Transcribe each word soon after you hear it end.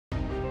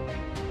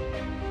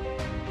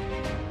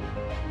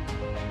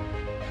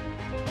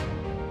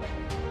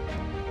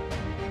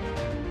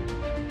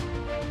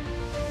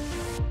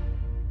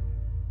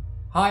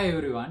Hi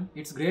everyone,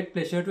 it's great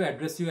pleasure to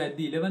address you at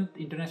the 11th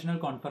International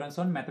Conference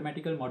on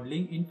Mathematical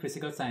Modeling in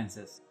Physical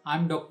Sciences.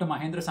 I'm Dr.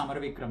 Mahendra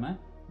Samarawickrama,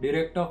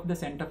 Director of the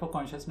Centre for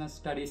Consciousness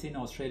Studies in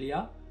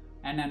Australia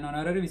and an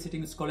Honorary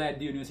Visiting Scholar at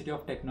the University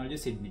of Technology,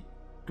 Sydney.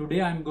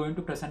 Today I'm going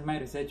to present my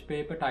research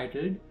paper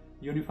titled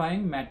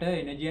Unifying Matter,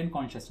 Energy and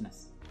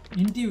Consciousness.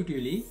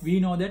 Intuitively, we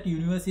know that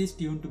universe is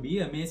tuned to be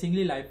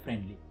amazingly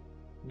life-friendly.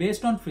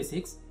 Based on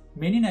physics,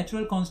 many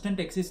natural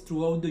constants exist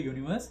throughout the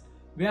universe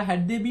where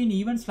had they been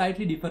even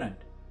slightly different,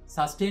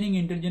 sustaining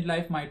intelligent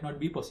life might not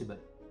be possible.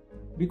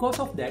 Because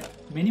of that,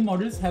 many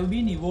models have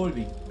been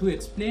evolving to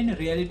explain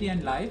reality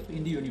and life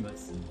in the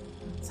universe.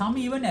 Some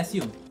even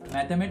assume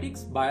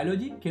mathematics,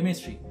 biology,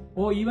 chemistry,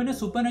 or even a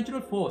supernatural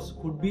force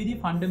could be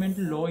the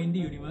fundamental law in the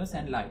universe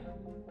and life.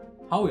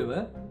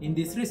 However, in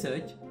this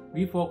research,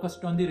 we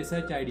focused on the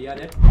research idea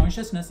that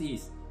consciousness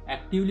is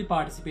actively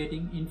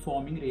participating in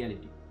forming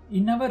reality.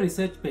 In our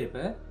research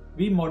paper,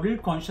 we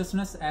modeled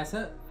consciousness as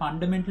a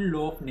fundamental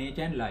law of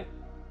nature and life.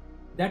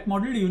 That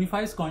model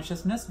unifies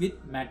consciousness with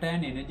matter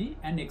and energy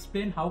and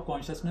explains how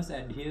consciousness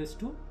adheres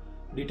to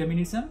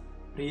determinism,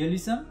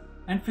 realism,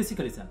 and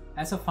physicalism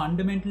as a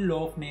fundamental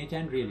law of nature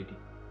and reality.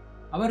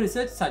 Our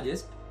research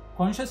suggests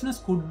consciousness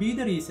could be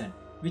the reason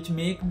which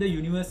makes the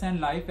universe and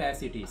life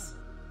as it is.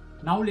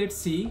 Now let's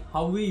see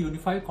how we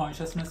unify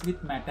consciousness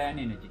with matter and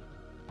energy.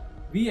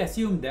 We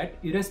assume that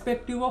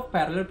irrespective of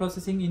parallel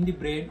processing in the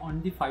brain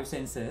on the 5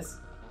 senses,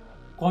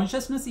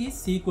 consciousness is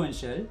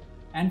sequential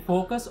and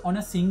focus on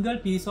a single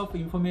piece of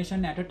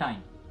information at a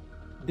time.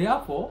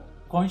 Therefore,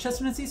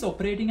 consciousness is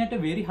operating at a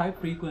very high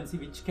frequency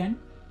which can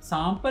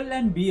sample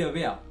and be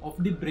aware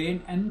of the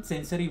brain and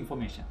sensory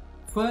information.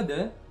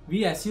 Further,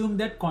 we assume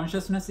that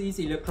consciousness is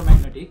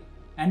electromagnetic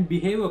and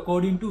behave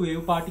according to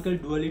wave-particle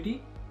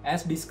duality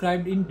as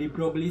described in de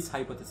Broglie's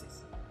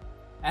hypothesis.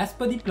 As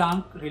per the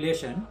Planck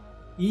relation,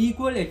 E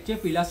equal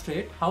hf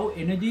illustrates how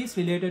energy is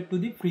related to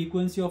the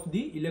frequency of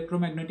the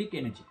electromagnetic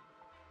energy.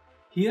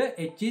 Here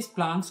h is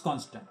Planck's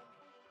constant.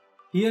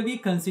 Here we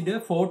consider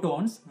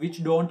photons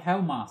which don't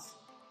have mass.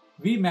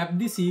 We map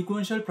the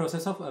sequential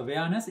process of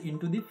awareness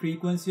into the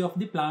frequency of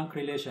the Planck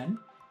relation,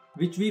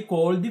 which we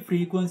call the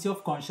frequency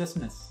of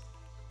consciousness.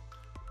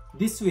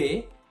 This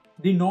way,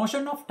 the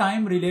notion of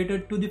time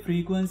related to the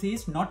frequency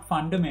is not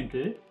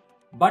fundamental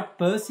but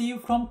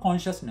perceived from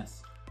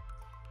consciousness.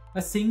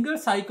 A single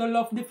cycle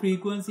of the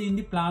frequency in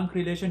the Planck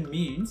relation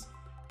means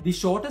the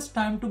shortest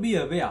time to be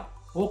aware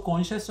or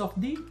conscious of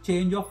the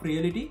change of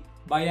reality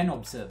by an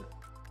observer.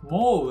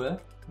 Moreover,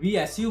 we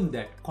assume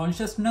that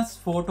consciousness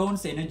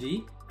photons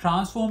energy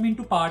transform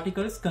into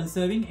particles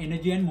conserving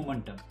energy and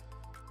momentum.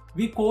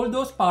 We call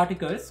those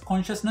particles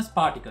consciousness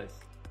particles.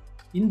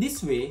 In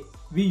this way,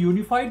 we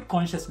unified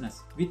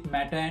consciousness with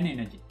matter and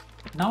energy.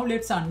 Now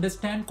let's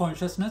understand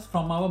consciousness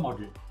from our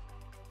model.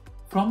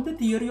 From the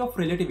theory of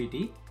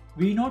relativity,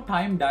 we know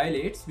time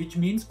dilates, which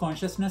means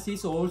consciousness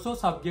is also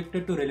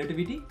subjected to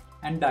relativity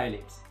and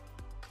dilates.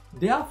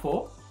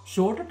 Therefore,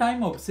 shorter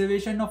time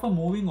observation of a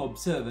moving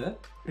observer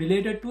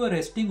related to a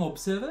resting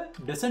observer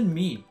doesn't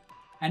mean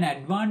an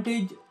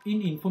advantage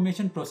in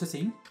information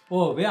processing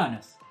or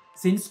awareness,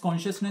 since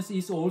consciousness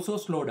is also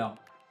slowed down.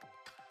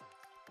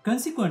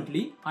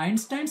 Consequently,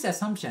 Einstein's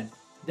assumption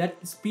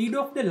that speed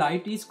of the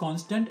light is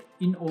constant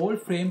in all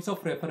frames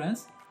of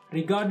reference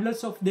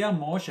regardless of their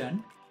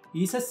motion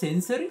is a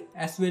sensory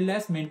as well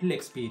as mental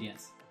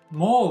experience.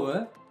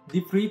 Moreover,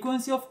 the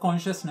frequency of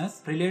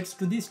consciousness relates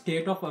to the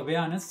state of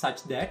awareness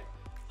such that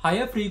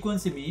higher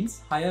frequency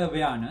means higher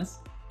awareness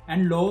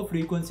and lower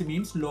frequency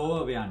means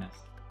lower awareness.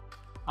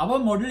 Our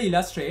model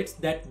illustrates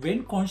that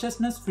when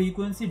consciousness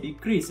frequency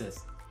decreases,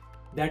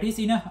 that is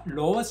in a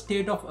lower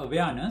state of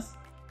awareness,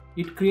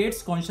 it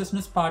creates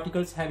consciousness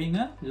particles having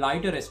a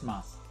lighter rest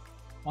mass.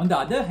 On the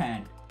other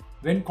hand,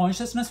 when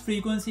consciousness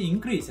frequency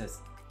increases,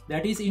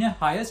 that is in a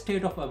higher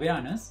state of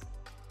awareness,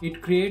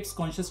 it creates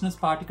consciousness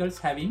particles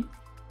having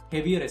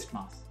heavier rest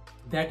mass.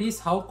 That is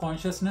how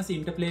consciousness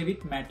interplay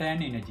with matter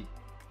and energy.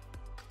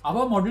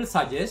 Our model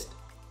suggests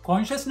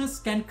consciousness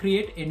can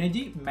create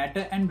energy,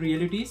 matter and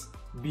realities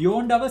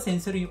beyond our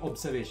sensory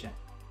observation,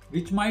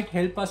 which might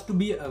help us to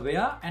be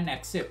aware and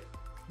accept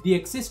the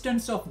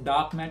existence of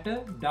dark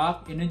matter,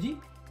 dark energy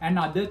and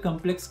other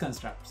complex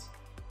constructs.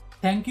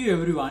 Thank you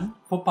everyone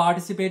for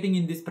participating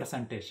in this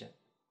presentation.